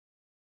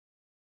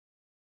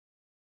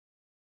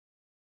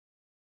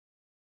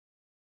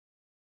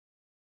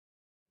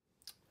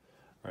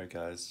Alright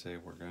guys, today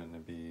we're going to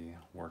be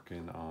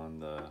working on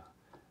the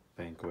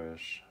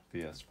Vanquish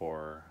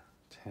VS4-10.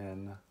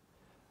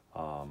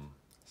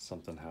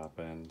 Something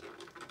happened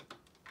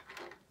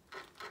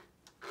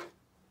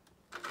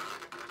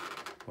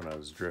when I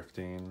was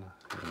drifting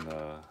in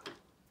the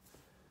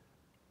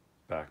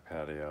back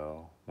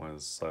patio when it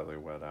was slightly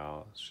wet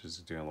out. She's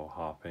doing a little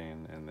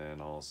hopping and then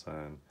all of a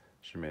sudden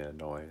she made a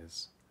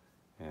noise,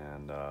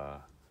 and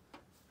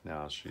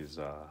now she's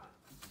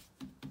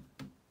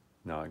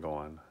not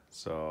going.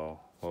 So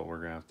what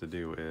we're gonna have to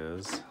do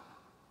is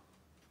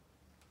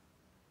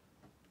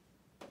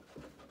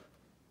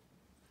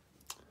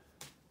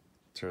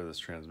tear this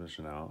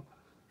transmission out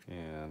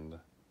and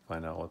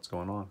find out what's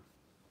going on.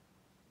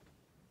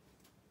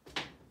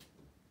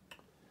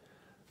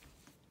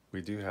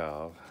 We do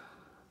have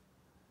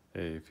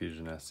a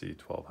Fusion SE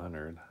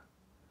 1200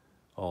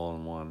 all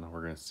in one.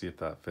 We're gonna see if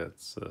that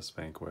fits this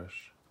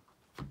Vanquish.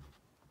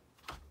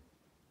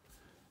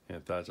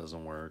 If that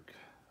doesn't work,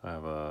 I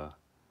have a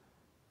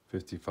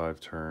 55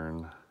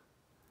 turn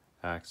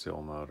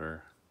axial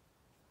motor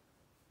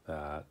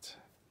that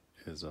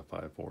is a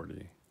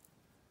 540,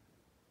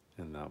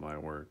 and that might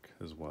work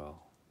as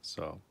well.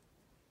 So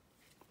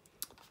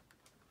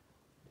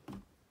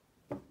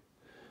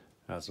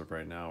as of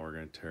right now, we're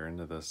going to tear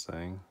into this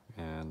thing,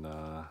 and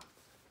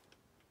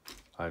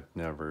I've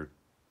never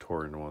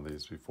tore into one of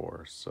these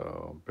before,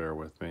 so bear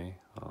with me,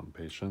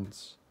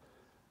 patience.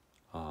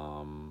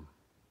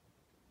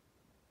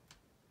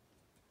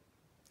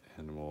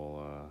 And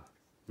we'll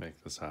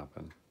make this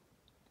happen.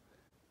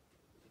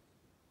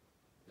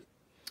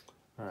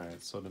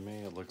 Alright, so to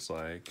me it looks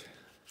like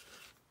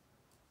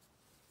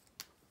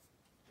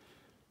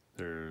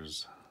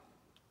there's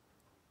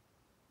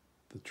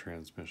the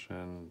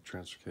transmission,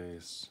 transfer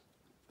case,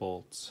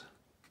 bolts,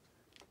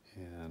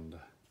 and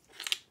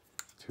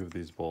two of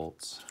these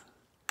bolts,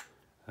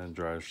 and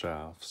drive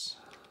shafts,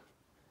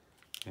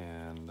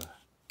 and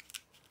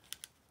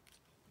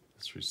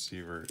this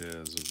receiver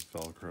is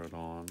velcroed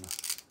on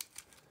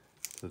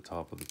the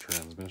top of the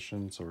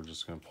transmission, so we're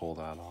just going to pull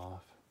that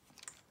off.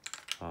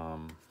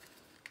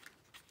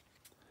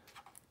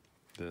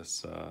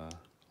 This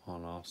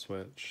on-off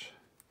switch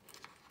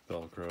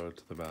velcro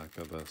to the back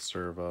of the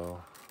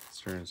servo,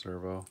 steering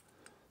servo,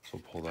 so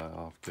we'll pull that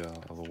off, get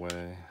out of the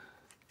way,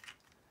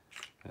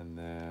 and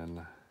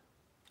then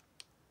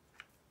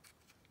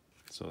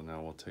so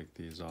now we'll take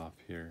these off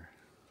here.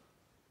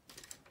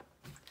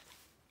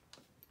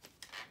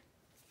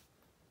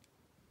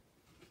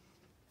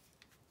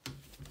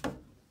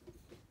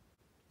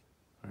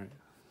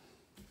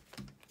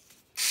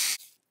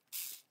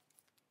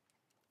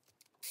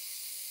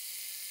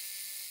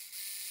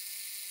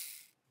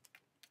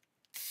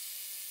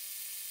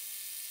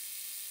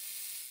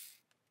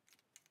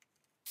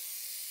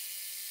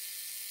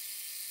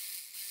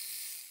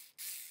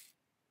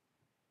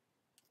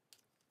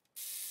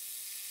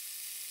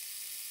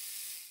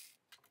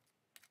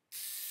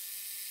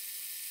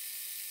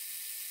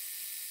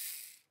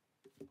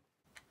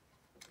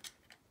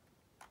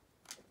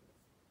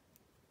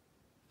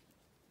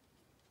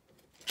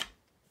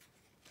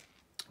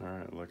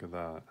 Alright, look at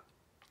that.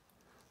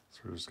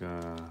 So we're just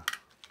gonna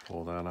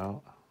pull that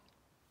out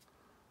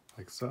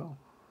like so.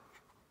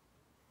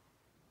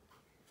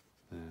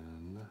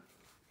 And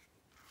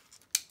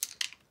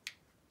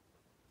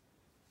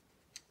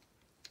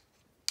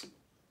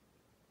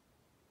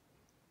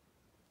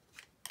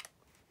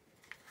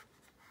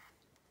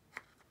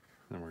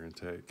then we're gonna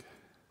take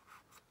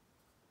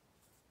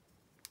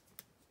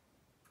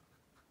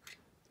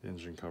the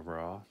engine cover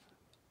off.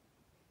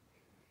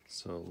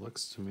 So it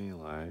looks to me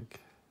like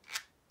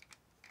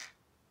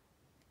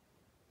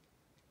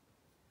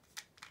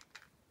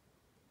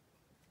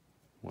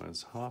when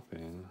it's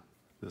hopping,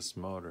 this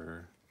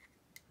motor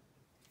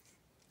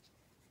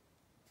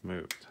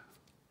moved.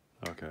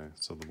 Okay,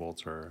 so the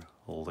bolts are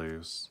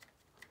loose.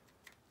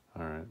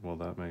 Alright, well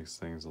that makes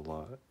things a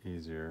lot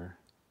easier.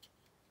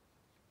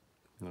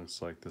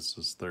 Looks like this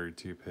is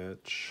 32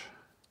 pitch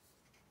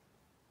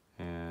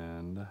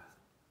and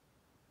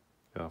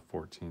got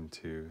 14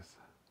 tooth,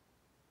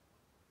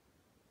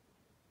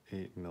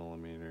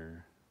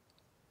 8mm.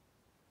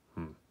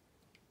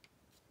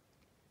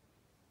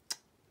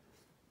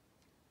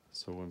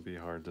 So it wouldn't be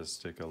hard to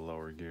stick a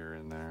lower gear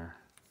in there.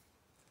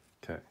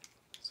 Okay,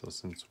 so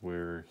since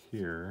we're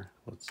here,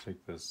 let's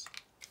take this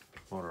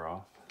motor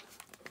off,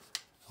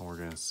 and we're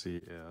gonna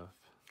see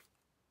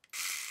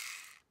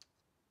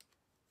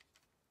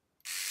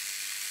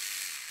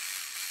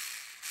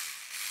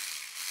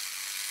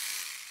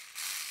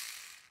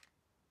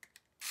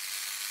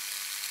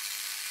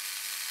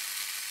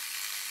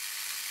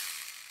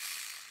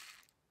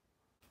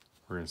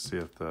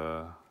if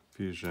the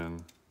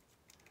Fusion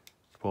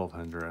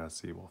 1200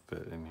 SE will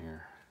fit in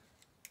here.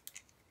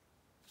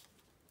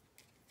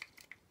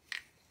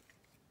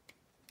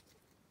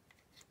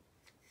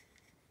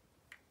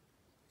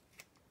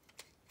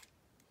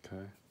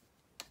 Okay.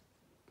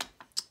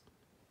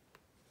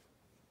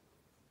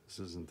 This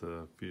isn't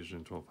the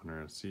Fusion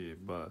 1200 SE,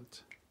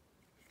 but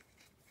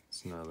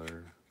it's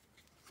another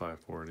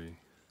 540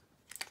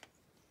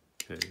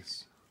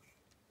 case.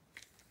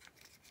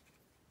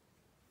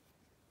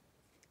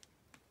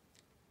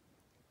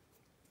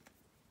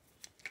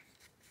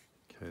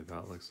 Okay,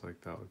 that looks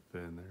like that would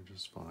fit in there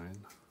just fine.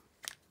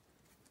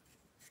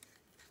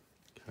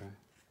 Okay.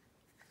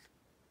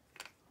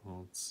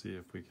 Well, let's see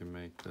if we can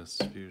make this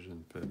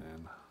Fusion fit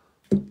in.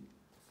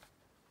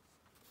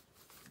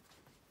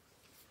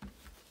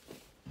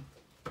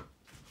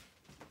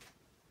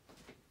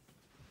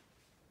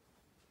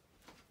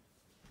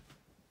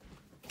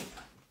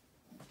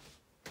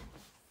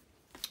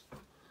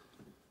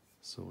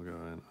 So we'll go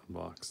ahead and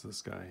unbox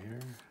this guy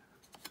here.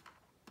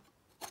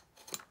 I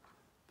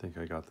think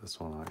I got this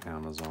one on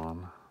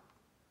Amazon.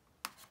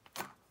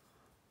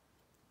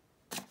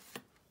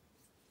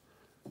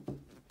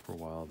 For a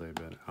while they've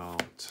been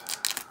out,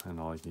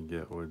 and all you can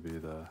get would be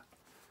the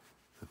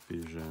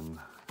Fusion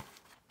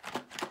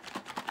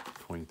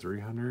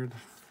 2300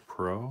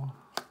 Pro,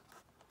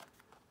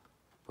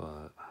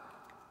 but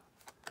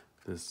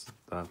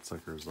that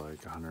sucker's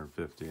like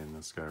 150, and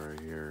this guy right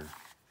here,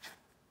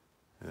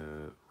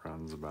 it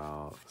runs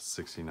about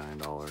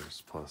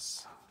 $69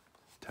 plus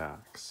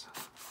tax.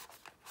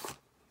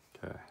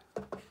 Okay,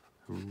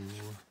 who's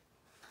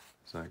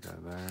that guy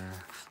there?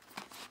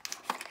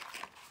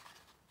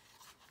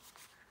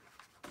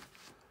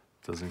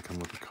 Doesn't come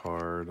with a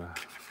card.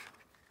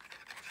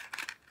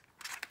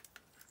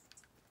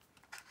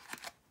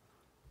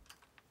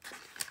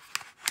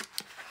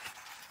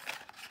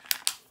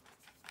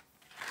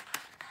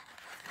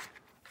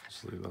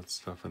 Just leave that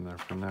stuff in there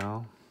for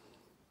now.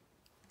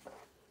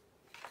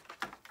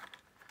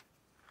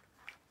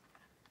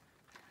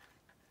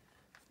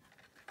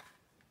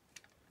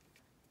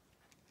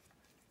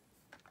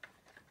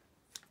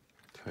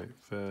 Tight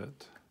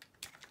fit.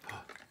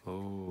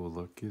 Oh,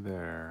 looky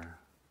there.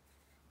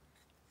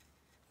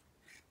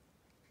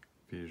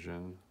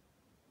 Fusion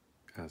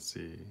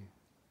SE.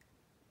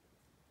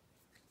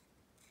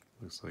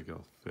 Looks like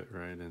it'll fit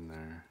right in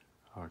there.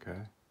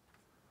 Okay.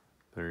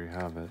 There you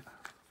have it.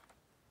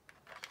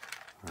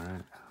 All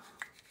right.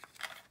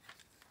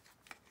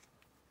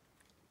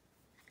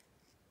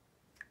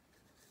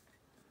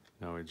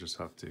 Now we just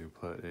have to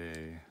put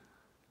a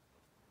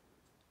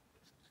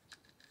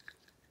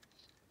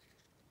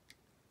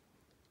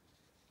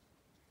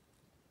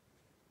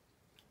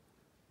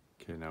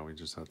now we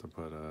just have to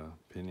put a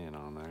pinion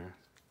on there.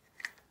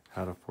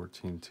 Had a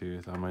 14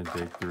 tooth. I might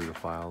dig through the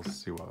files to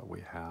see what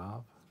we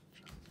have.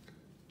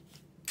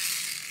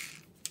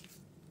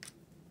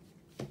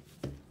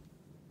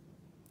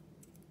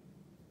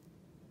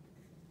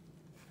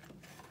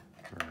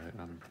 All right,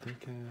 I'm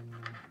thinking.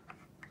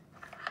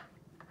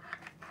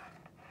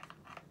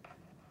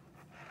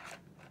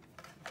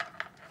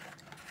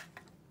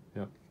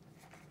 Yep.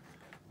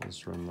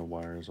 Let's run the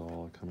wires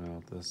all coming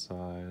out this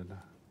side.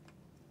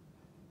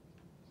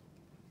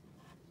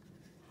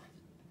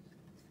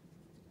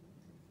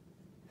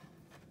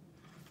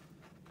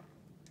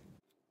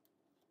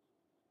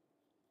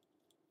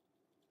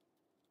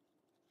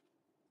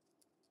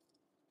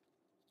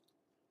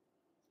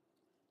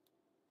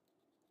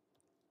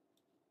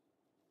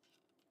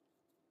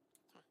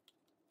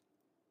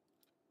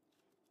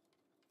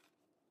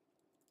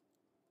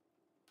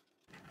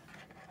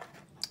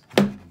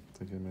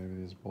 Thinking maybe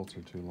these bolts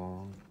are too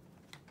long.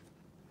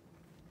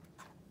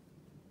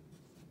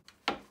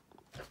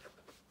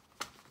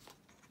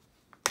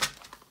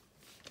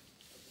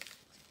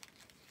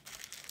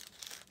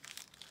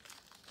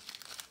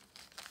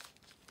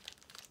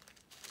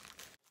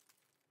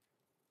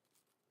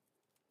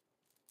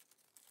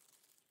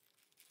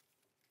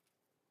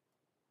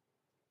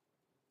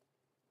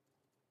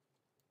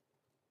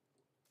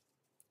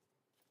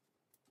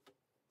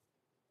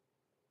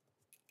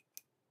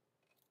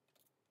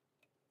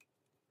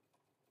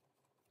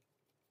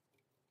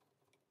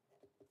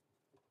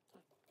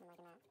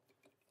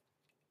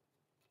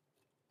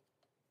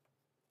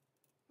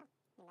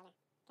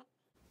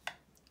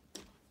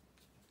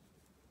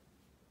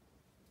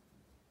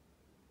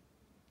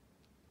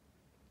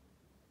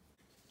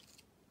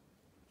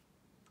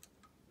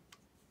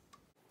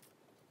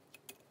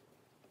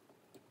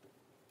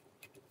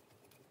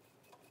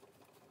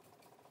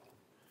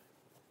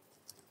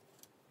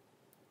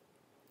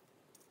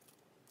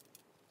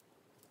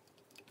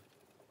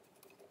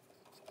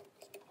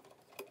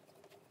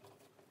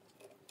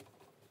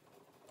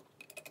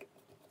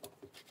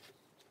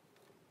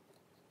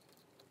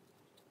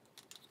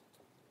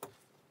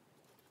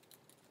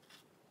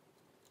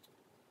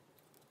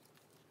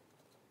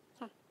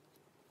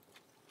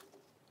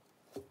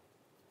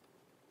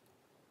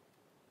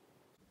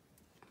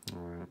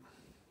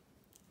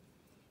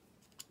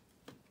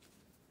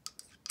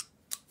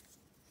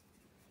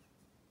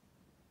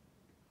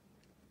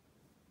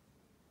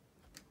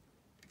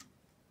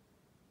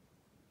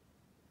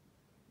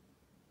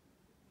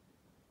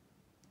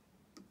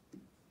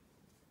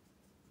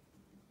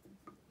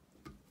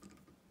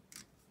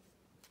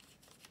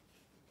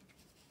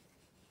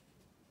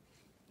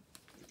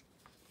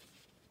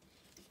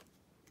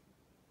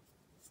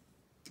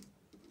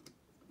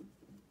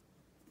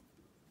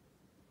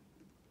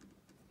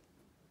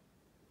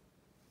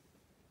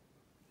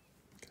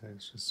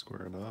 let's just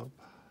square it up.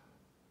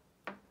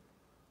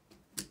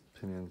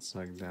 Pinion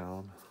snug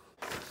down.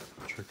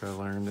 The trick I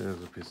learned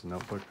is a piece of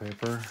notebook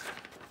paper,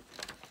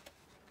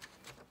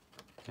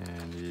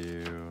 and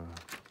you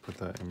put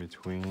that in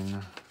between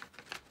the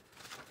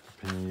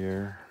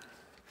pannier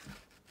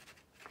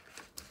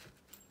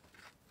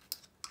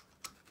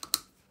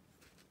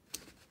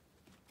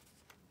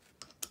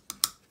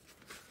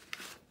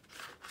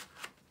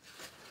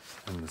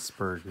and the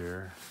spur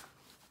gear.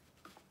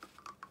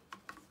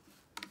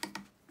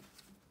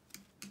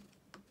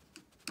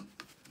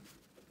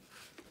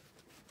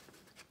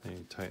 And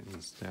you tighten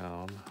this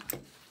down,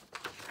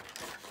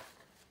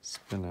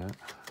 spin it,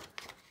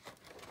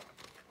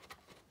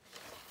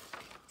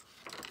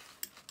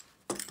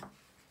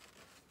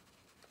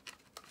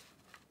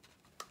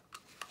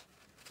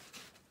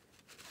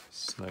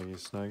 snuggy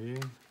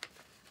snuggy.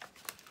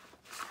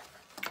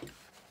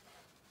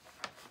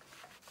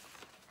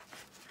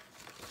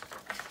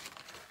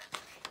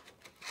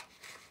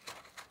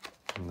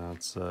 And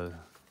that's the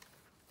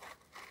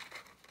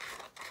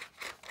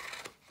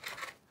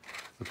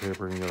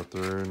paper can go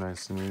through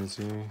nice and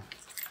easy.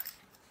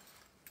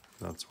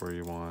 That's where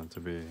you want it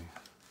to be.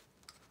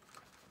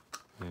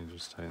 And you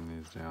just tighten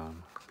these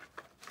down.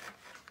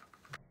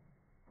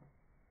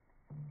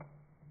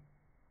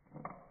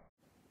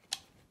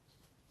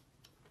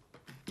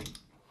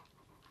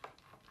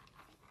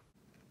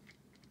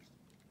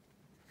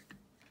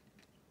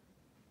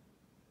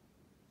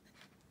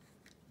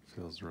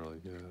 Feels really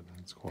good.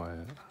 It's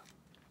quiet.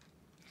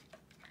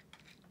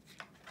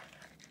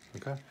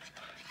 Okay.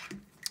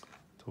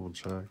 Double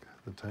check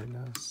the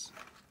tightness.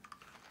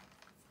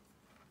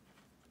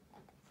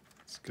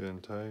 It's good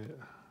and tight.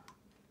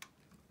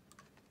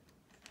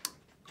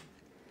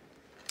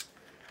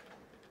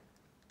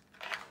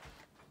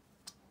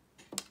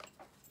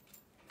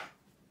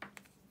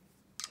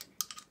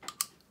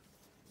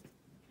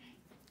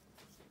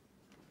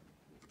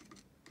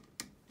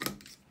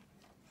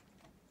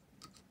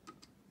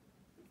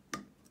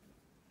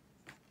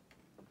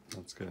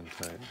 That's good and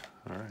tight.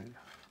 All right.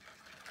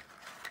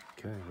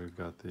 Okay, we've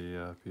got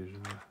the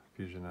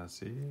Fusion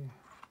SE,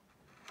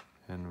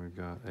 and we've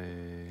got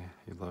a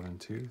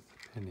 11-tooth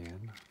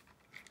pinion.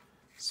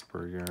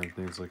 Spur gear,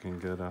 everything's looking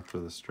good after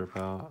the strip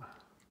out.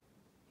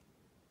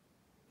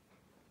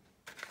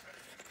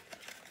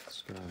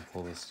 Just gonna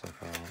pull this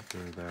stuff out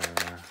through there.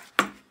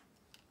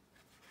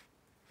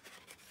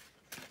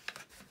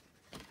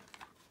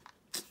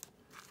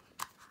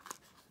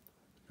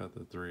 Got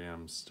the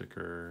 3M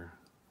sticker,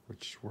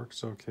 which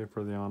works okay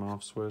for the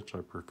on-off switch. I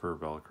prefer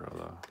Velcro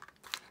though.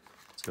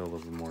 It's got a little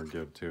bit more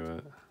give to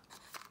it.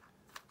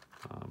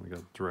 We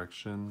got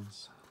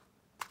directions,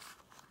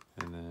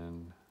 and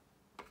then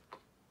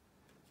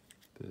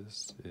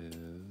this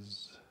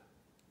is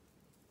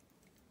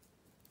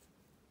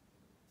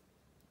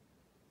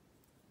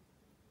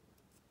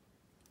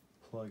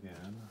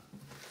plug-in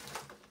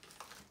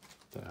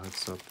that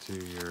hooks up to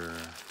your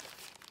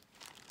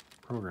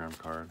program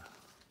card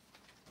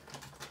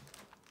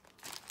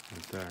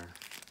right there.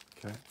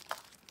 Okay.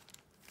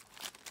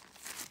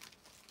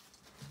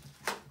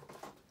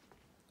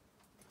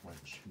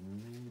 Which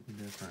may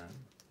be different.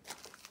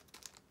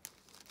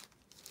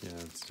 Yeah,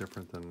 it's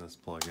different than this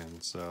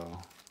plugin, so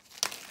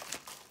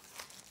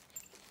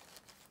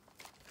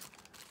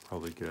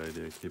probably a good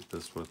idea to keep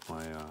this with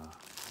my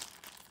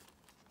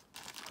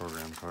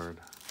program card.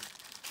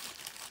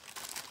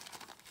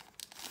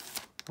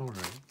 All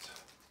right.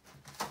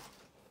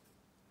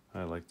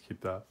 I like to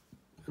keep that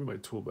in my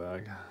tool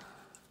bag.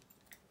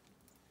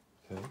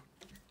 Okay.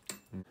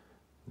 And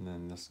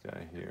then this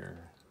guy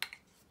here.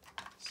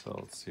 So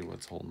let's see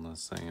what's holding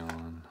this thing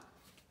on.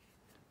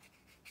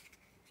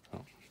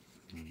 Oh,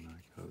 and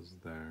that goes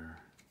there.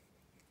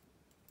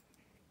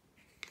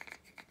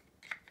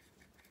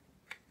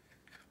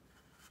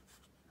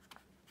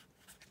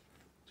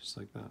 Just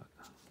like that.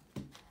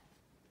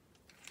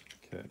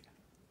 Okay.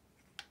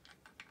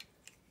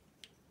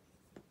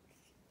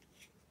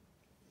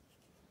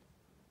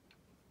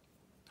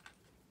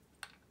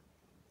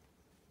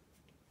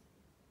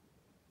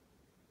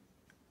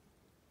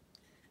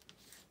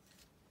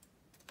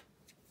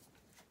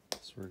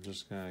 So we're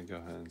just gonna go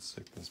ahead and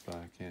stick this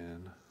back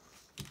in.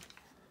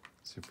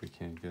 See if we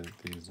can't get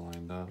these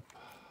lined up.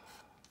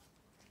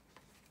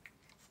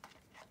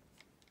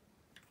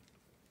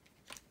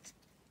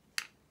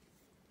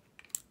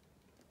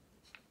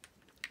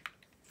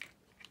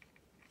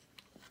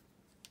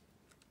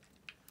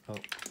 Oh,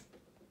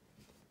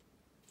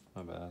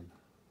 my bad.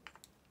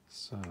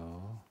 So,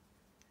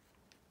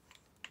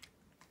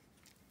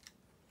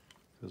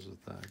 goes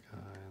with that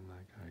guy, and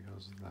that guy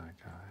goes with that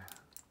guy.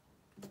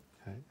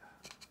 Okay.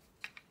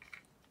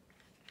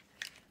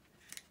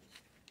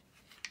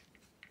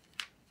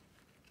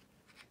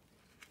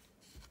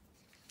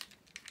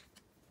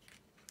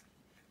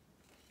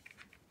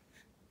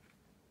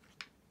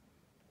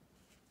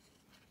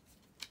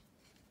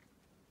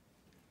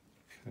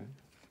 Okay.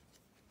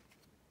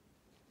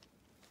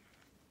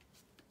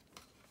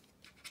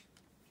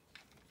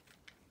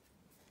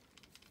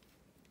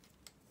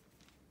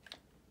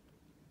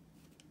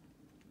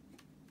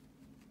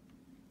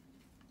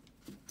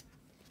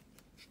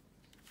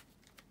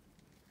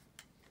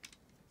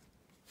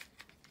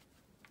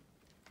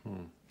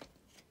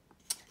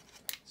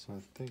 So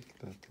I think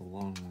that the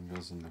long one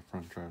goes in the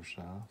front drive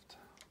shaft,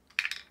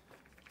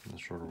 and the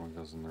shorter one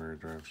goes in the rear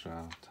drive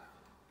shaft.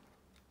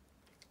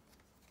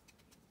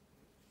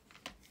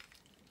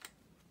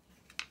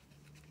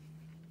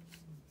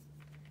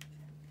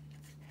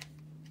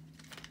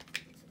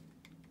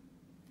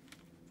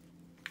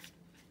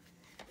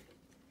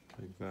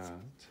 Like that.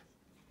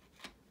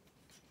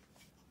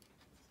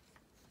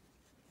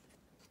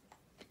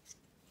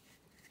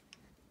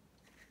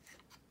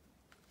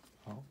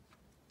 Oh,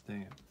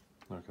 dang it.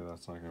 Okay,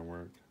 that's not gonna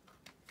work.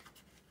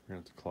 We're gonna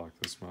have to clock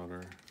this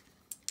motor.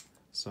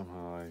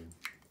 Somehow I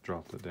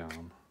dropped it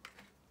down.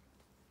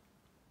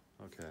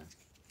 Okay.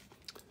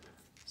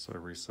 So I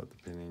reset the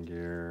pinion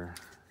gear.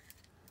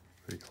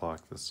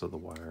 Reclock this so the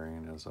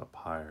wiring is up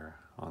higher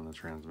on the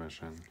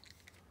transmission.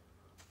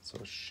 So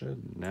it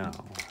should now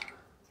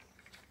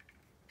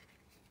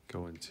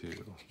go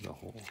into the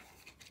hole.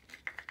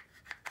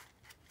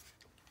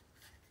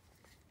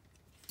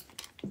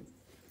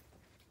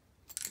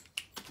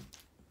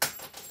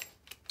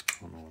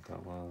 I don't know what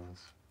that was.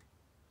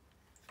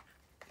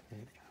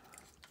 Okay.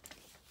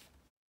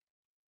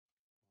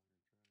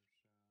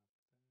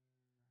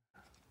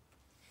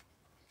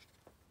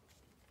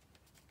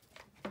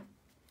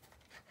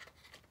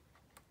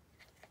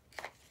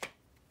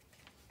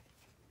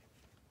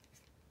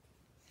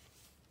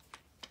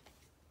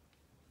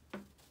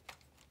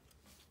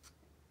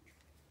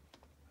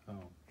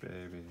 Oh,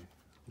 baby,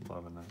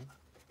 loving it.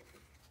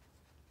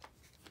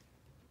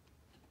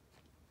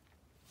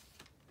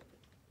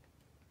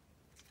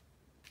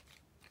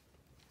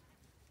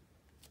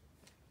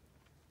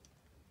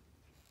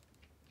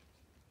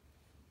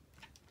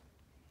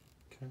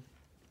 Okay.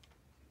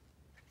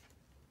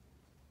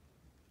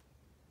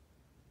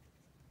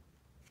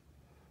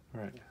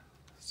 All right,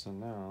 so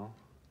now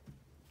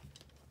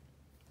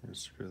we're gonna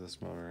screw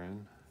this motor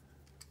in.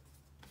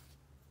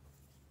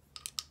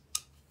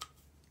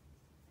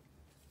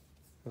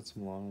 Got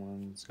some long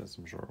ones, got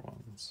some short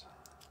ones.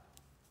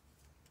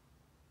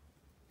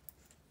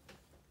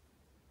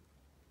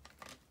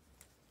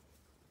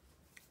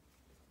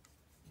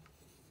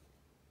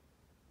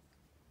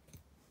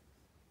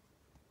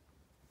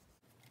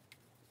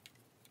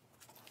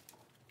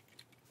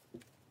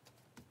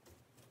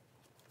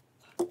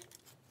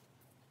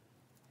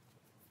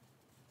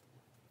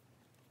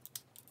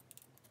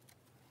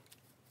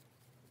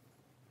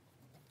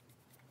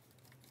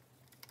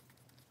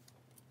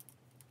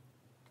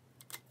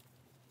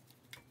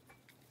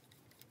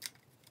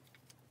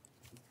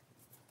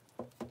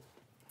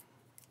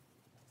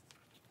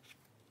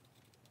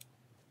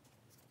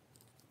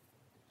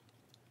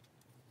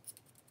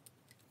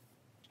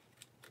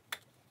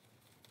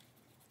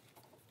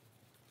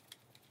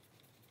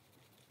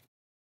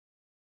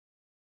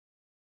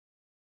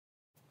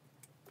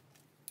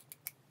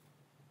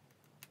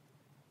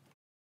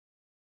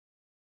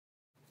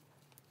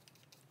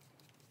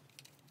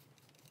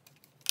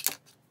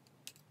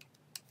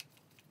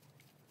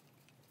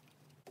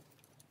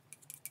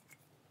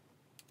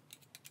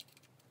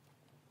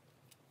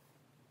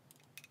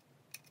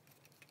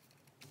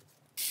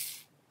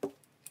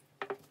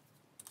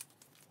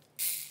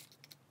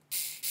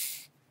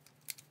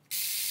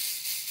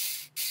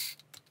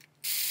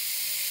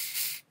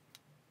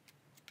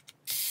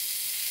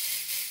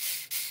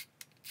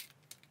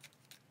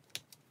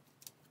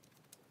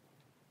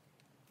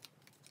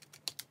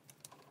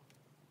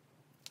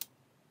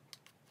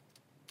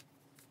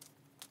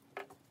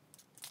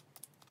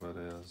 What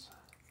it is.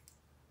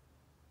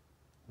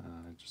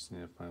 I just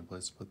need to find a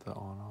place to put the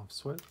on-off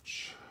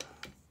switch.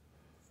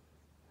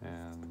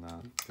 And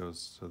that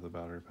goes to the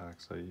battery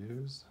packs I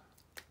use.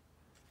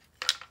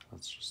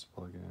 Let's just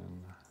plug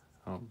in.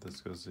 Oh, this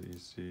goes to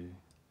EC.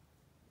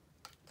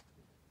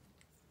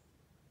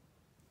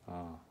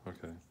 Ah,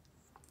 okay.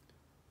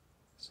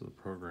 So the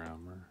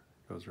programmer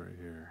goes right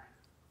here.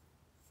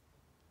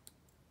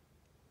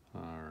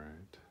 All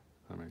right,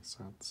 that makes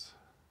sense.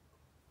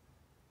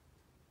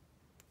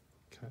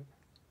 Okay.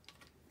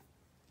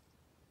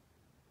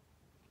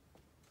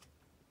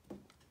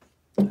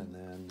 And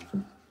then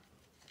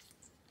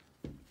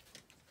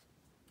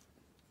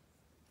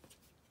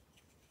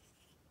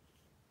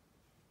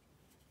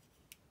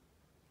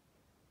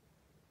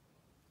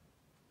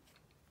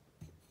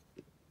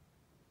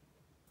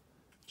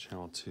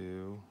channel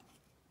 2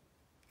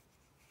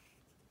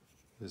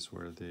 is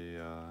where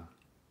the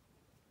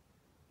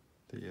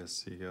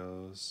ESC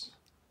goes,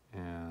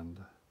 and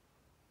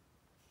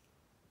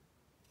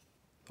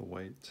the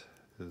white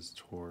is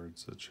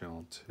towards the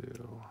channel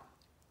 2.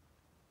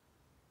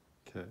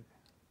 Okay,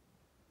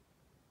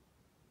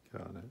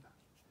 got it.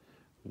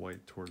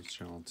 White towards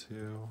channel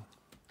 2,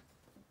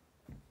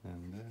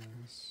 and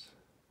this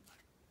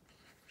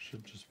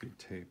should just be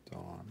taped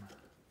on.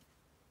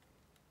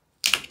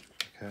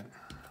 Okay,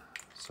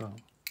 so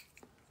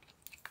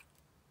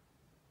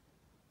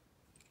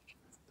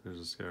there's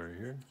this guy right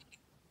here.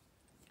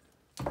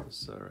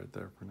 Just set right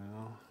there for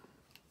now.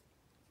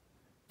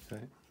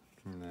 Okay,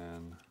 and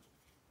then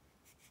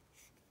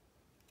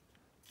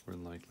more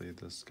than likely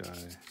this guy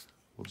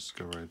will just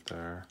go right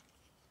there.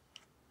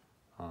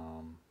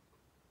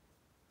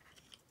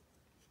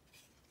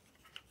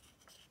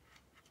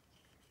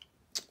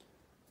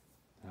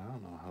 I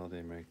don't know how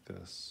they make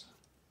this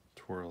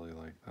twirly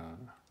like that.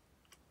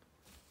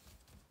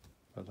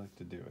 I'd like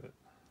to do it.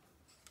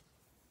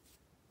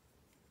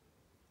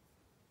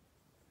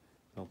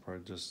 I'll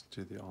probably just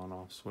do the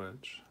on-off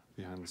switch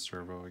behind the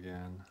servo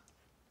again,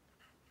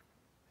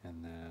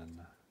 and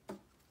then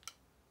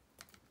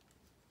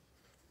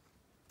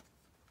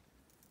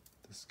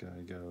this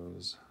guy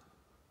goes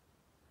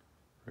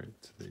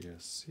right to the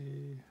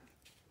ESC,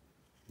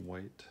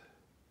 white.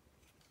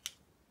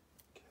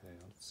 Okay,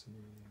 let's see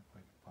if I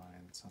can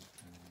find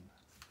something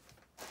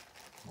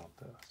about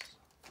this.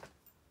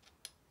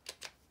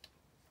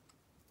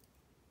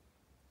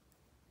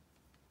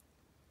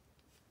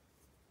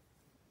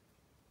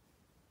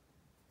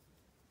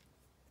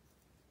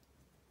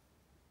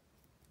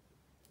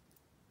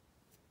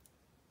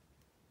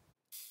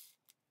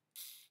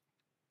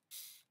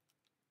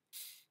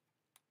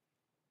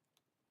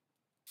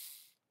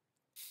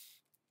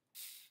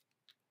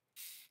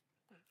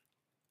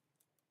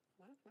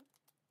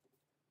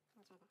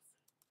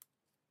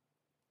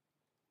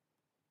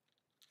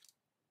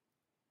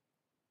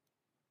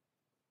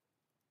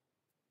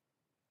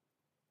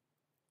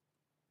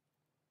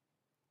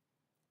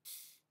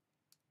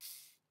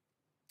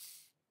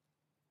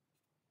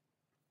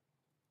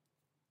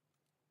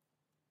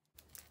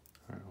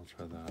 All right, I'll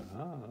try that.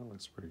 Ah, that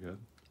looks pretty good.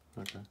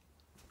 Okay.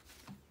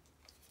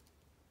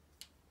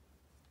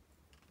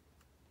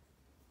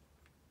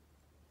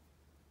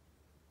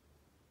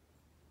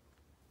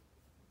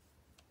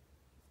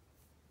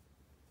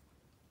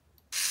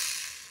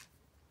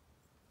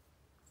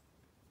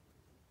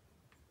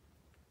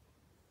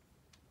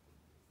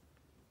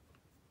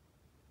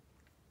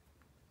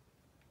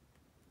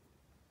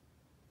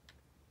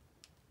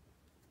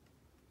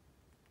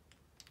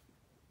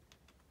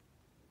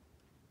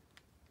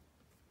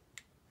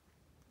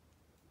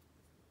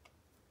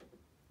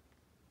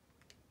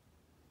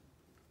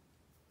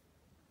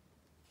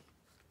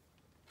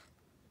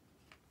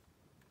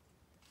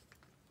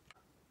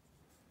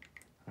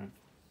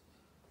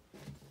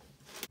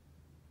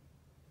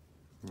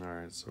 All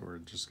right, so we're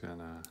just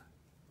gonna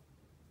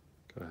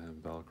go ahead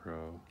and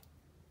Velcro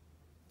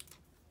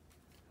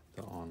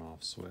the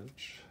on-off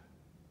switch.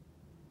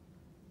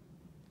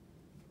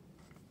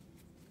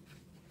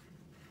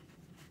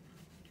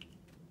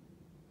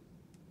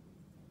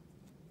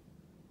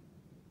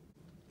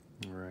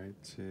 Right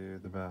to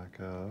the back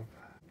of.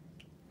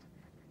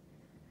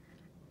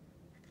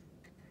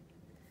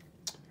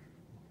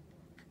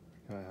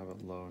 Gotta have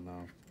it low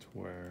enough to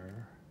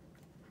where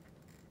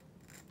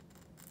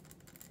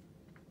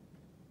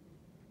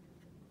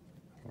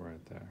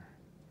right there.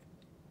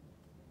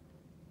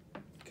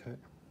 Okay,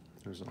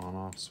 there's an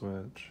on-off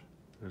switch.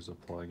 There's a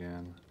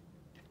plug-in.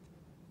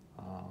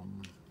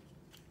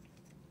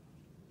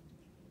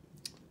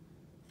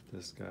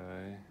 This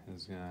guy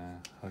is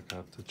gonna hook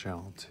up to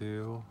channel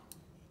 2.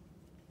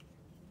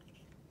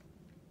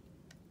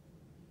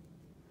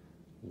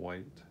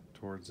 White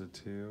towards the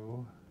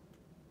 2.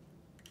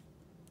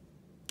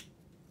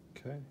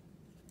 Okay.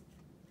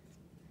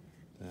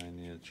 Then I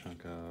need a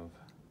chunk of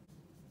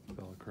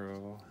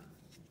Velcro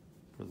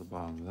for the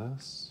bottom of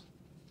this.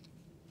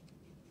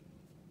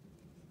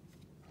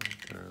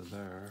 Right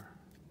there.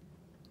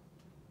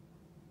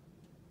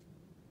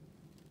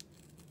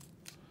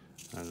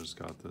 I just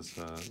got this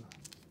at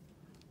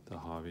the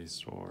hobby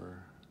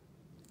store.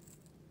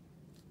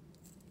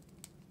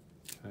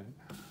 Okay.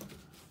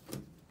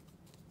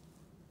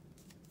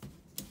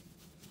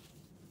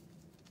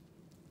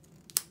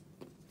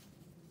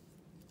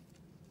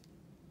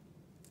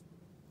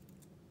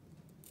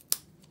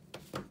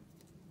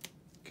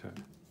 Okay.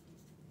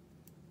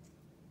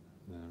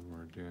 Then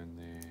we're doing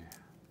the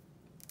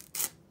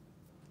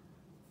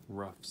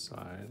rough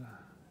side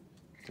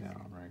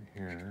down right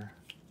here.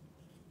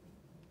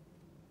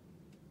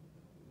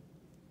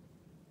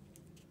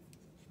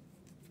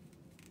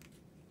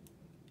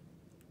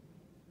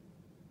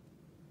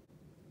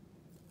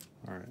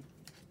 All right.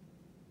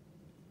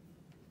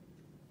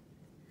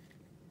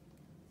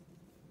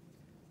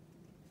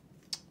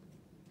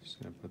 Just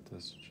gonna put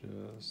this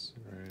just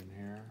right in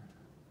here.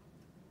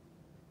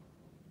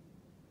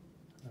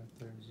 Right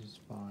there's just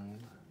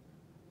fine.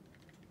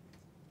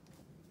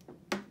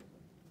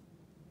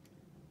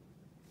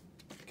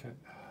 Okay.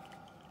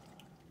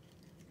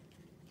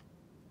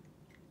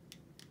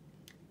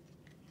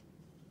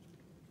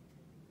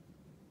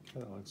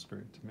 That looks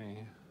great to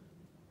me.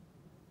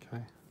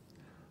 Okay.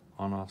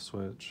 On-off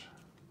switch,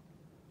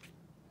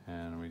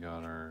 and we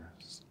got our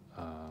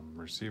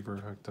receiver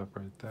hooked up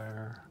right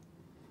there,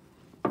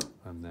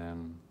 and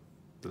then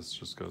this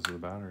just goes to the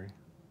battery,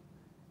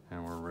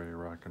 and we're ready to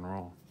rock and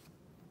roll.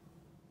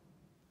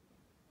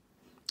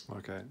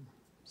 Okay,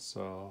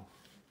 so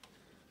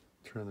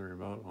turn the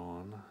remote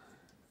on.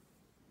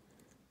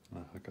 I'm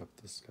gonna hook up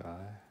this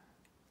guy.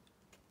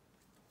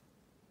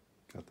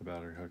 Got the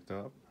battery hooked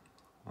up.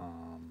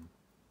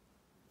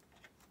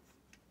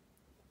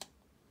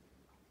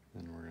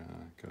 Then we're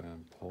gonna go ahead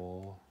and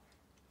pull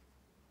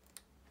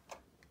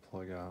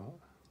plug out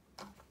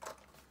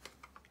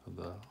of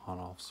the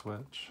on-off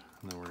switch,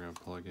 and then we're going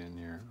to plug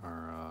in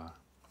our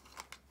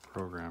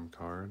program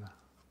card,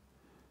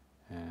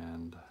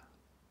 and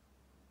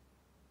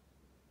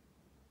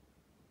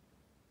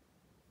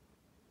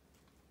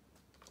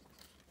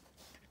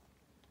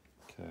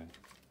okay.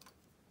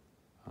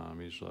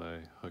 Usually I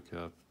hook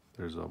up,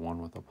 there's a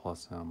one with a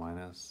plus and a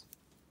minus.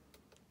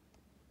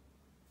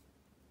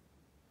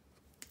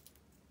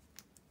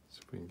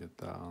 See if we can get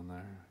that on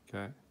there,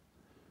 okay.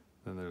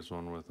 Then there's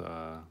one with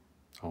a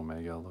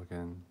omega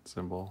looking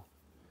symbol.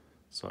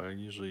 So I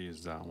usually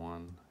use that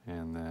one,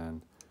 and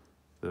then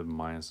the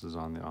minus is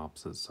on the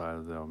opposite side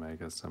of the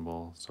omega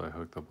symbol. So I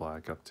hook the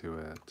black up to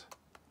it,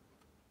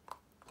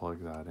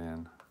 plug that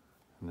in,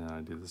 and then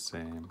I do the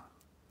same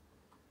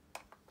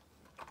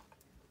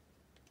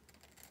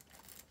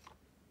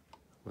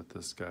with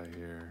this guy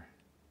here.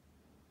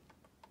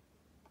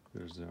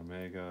 There's the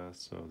omega,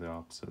 so the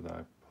opposite,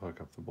 I hook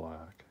up the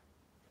black.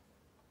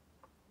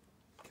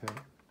 Okay.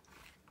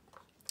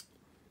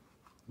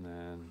 And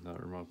then the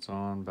remote's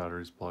on,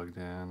 battery's plugged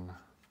in.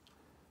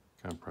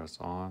 Gonna press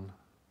on.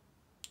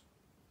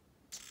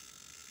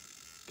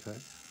 Okay.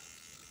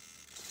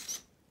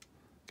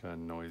 Got a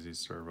noisy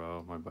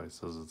servo. My bike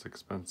says it's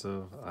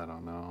expensive. I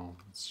don't know.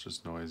 It's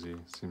just noisy.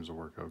 Seems to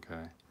work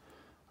okay.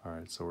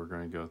 Alright, so we're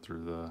gonna go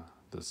through the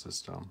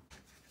system.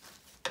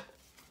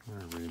 I'm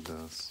gonna read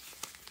this,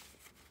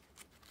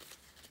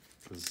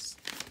 because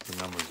the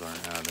numbers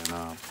aren't adding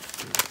up.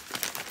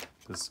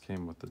 This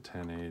came with the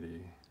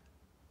 1080,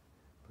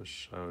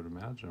 which I would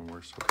imagine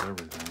works with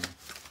everything.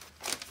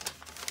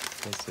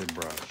 Let's say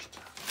brushed.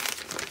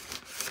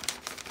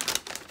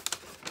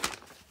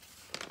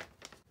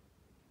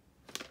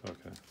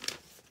 Okay.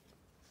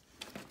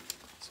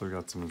 So we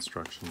got some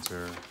instructions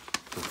here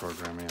for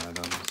programming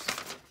items.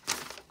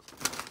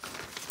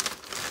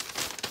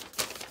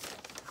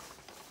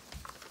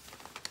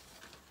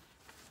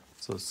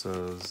 So it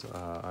says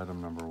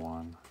item number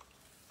 1,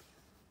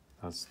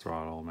 that's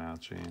throttle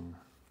matching.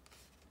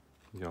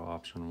 You go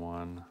option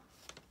 1,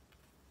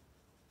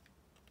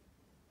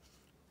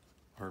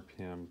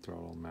 RPM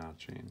throttle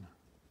matching.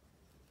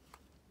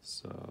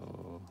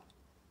 So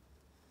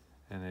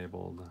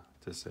enabled,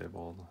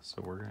 disabled.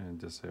 So we're going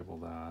to disable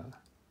that.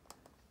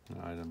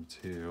 And item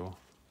 2,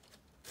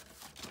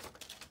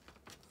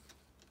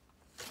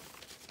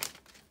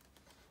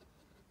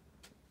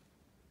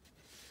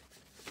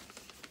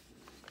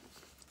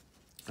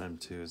 item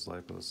 2 is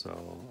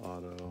LipoCell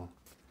auto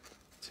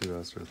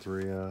 2S or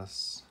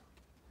 3S.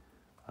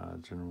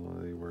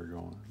 Generally we're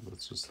going,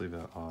 let's just leave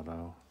that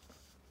auto,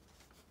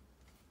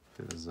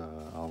 because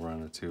I'll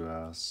run a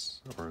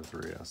 2S or a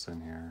 3S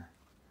in here.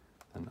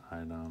 And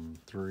item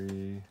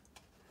 3,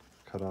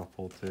 cutoff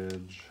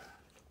voltage,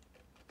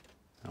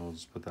 and we'll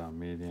just put that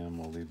medium,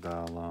 we'll leave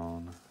that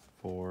alone.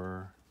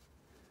 4,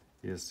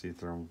 ESC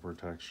thermal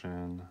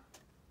protection,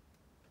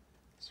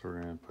 so we're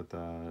going to put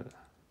that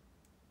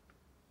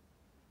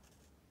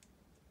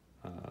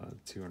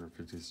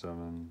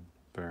 257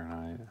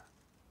 Fahrenheit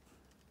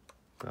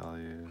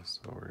value,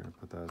 so we're going to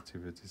put that at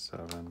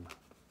 257.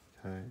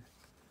 Okay,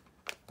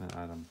 then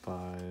item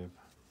 5,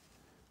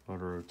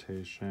 motor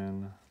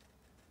rotation,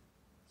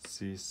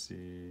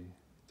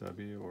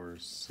 CCW or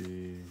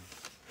CW,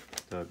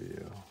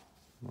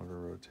 motor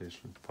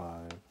rotation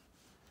 5.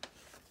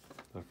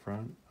 The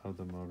front of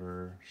the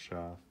motor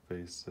shaft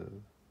faces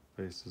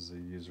the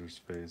user's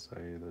face,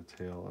 i.e. the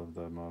tail of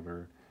the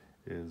motor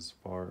is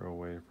far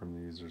away from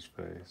the user's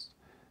face.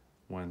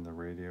 When the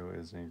radio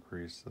is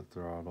increased, the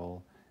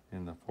throttle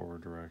in the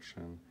forward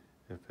direction.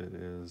 If it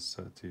is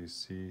set to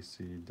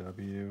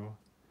CCW,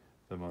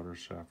 the motor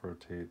shaft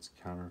rotates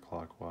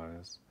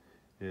counterclockwise.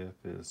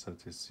 If it is set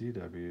to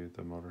CW,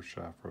 the motor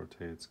shaft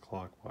rotates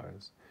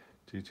clockwise.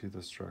 Due to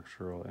the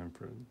structure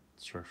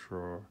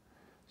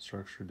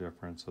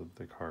difference of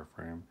the car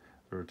frame,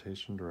 the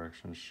rotation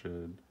direction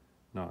should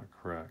not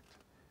correct.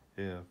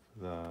 If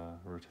the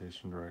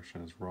rotation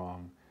direction is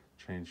wrong,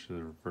 change to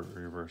the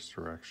reverse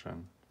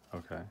direction.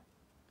 Okay.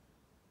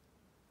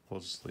 We'll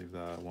just leave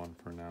that one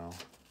for now.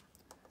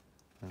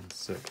 And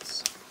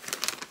 6.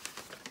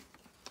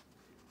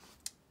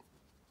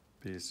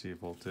 BC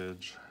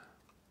voltage.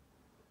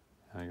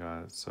 I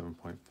got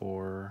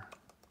 7.4,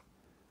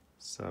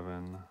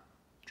 7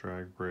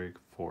 drag brake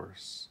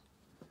force.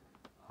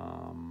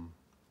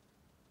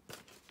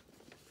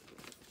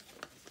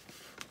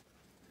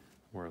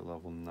 We're at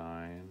level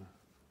 9,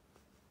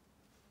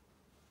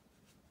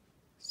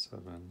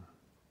 7.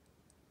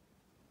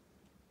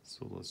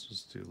 So let's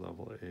just do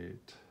level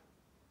 8.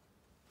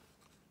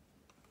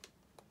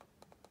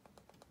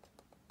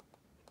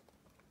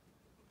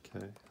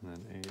 Okay, and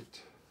then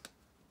 8,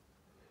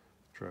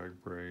 drag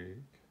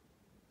brake,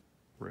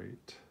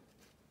 rate,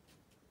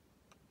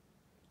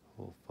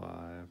 level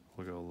 5,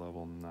 we'll go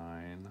level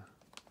 9.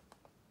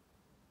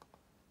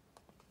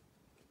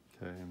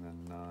 Okay, and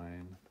then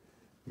 9,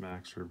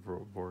 max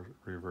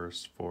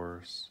reverse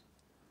force.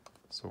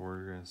 So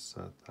we're going to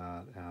set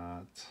that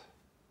at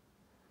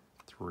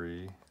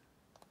 3.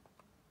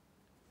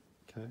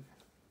 Okay,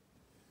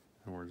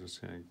 And we're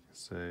just going to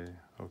say,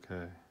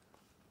 okay.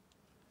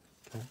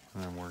 Okay,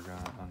 and then we're going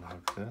to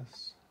unhook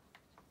this.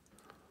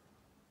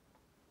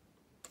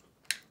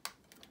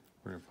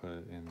 We're going to put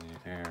it in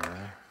the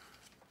air.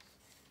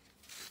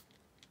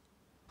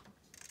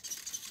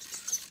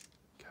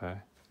 Okay,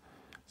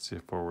 see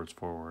if forward's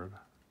forward.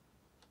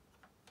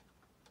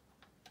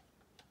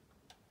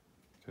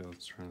 Okay,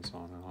 let's turn this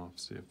on and off,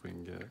 see if we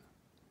can get it.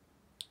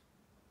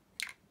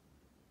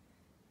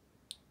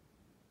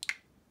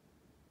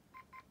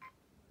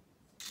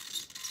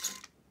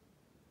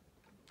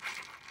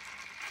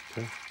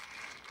 Okay,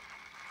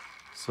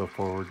 so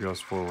forward goes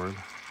forward.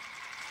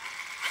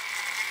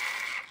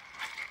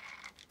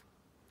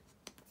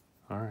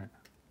 All right,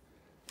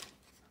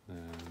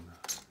 then,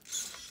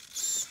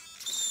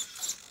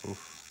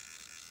 oof.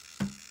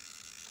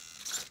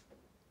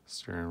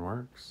 Steering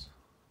works.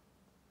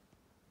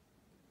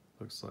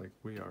 Looks like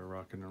we are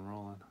rocking and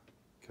rolling.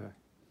 Okay,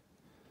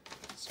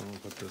 so we'll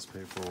put this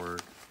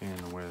paperwork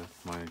in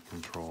with my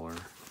controller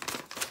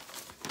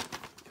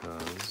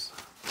because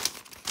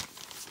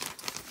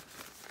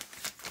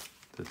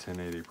the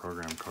 1080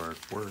 program card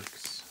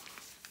works,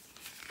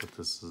 but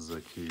this is a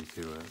key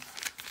to it.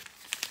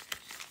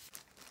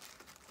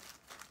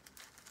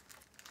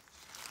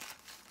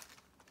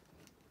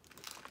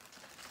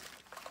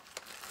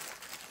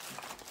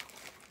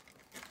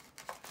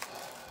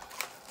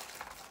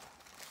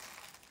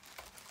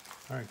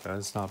 All right,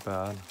 guys, not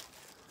bad.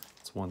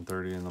 It's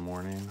 1:30 in the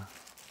morning.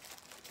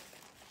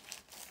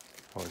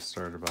 Probably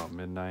started about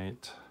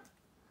midnight.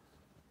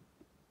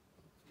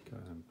 Go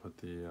ahead and put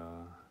the,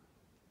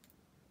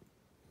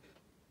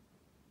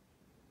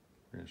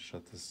 we're gonna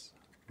shut this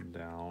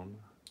down.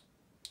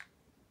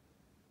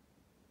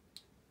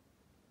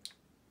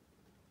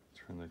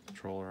 Turn the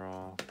controller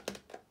off.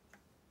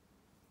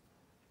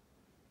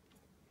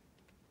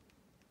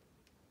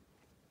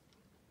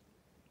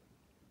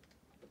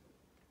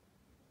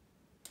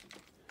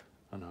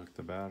 Unhook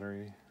the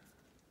battery.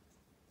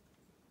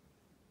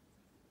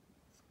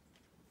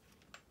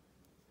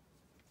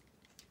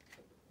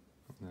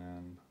 And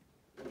then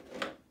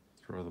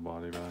throw the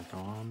body back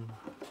on.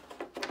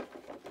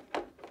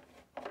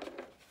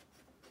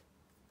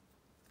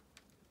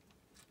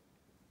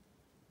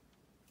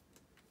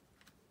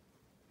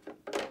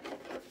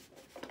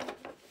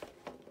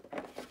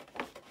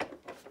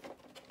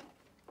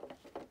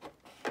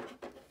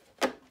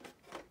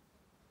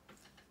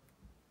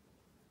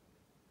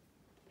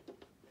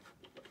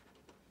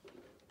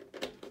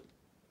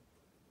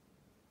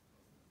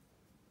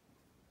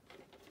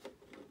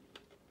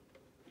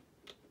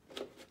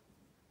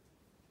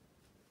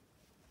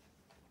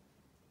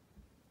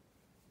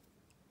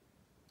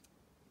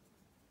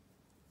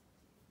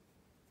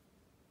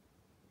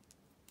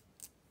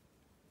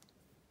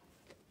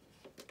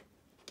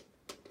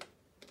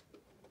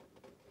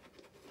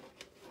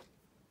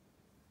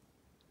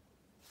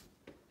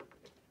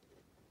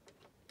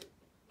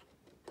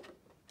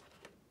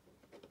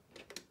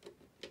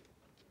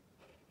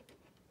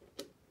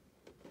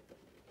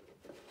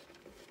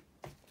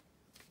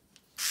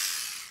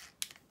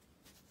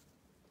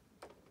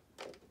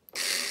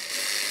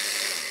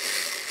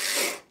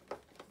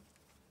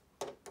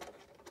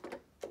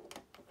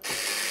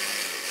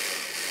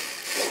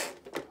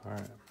 All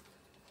right.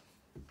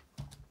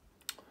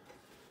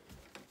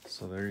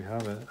 So there you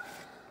have it.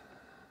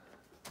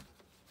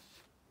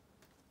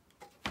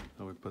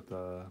 Now we put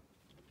the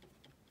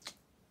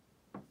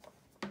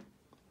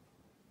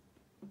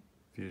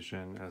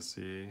Fusion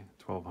SE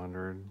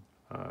 1200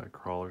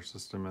 crawler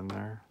system in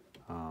there.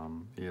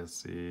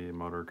 ESC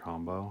motor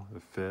combo, the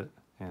fit,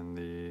 and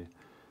the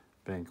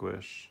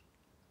Vanquish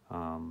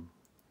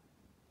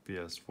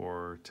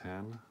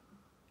VS4-10.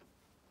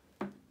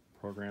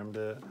 Programmed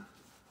it.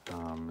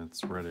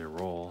 It's ready to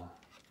roll.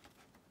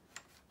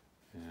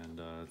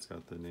 And it's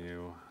got the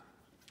new,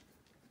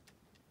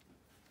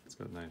 it's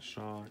got nice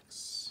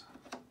shocks.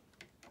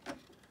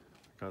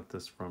 Got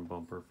this front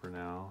bumper for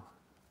now.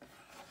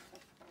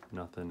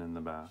 Nothing in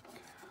the back.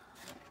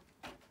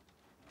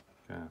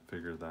 Gonna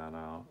figure that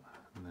out.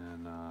 And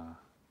then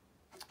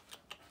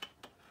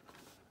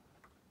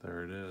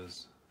there it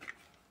is.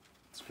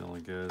 It's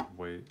feeling good.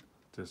 Weight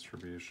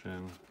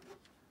distribution.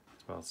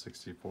 It's about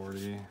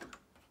 60-40.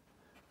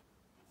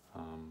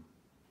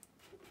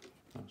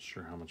 Not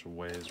sure how much it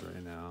weighs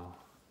right now.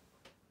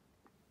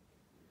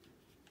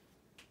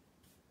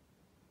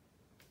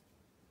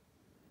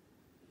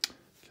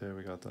 Okay,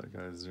 we got that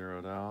guy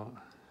zeroed out.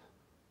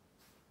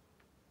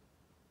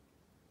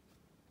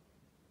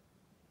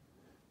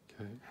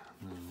 Okay,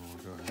 and then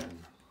we'll go ahead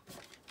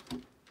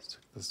and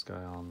stick this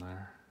guy on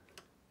there.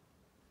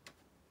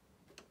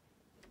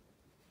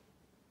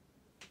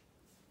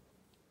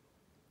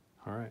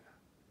 All right.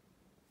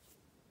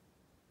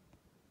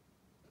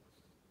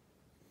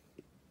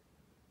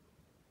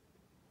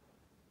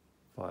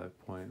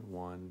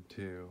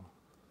 .12,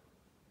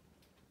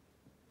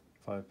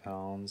 5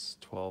 pounds,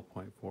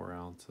 12.4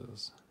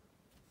 ounces.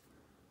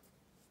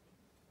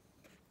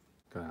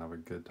 Gonna have a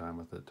good time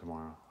with it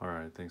tomorrow. All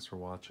right, thanks for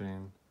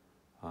watching.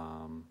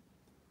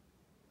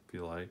 If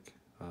you like,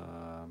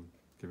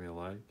 give me a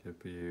like.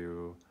 If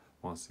you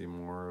want to see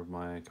more of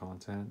my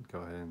content, go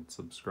ahead and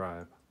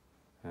subscribe.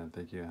 And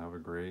thank you and have a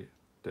great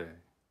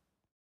day.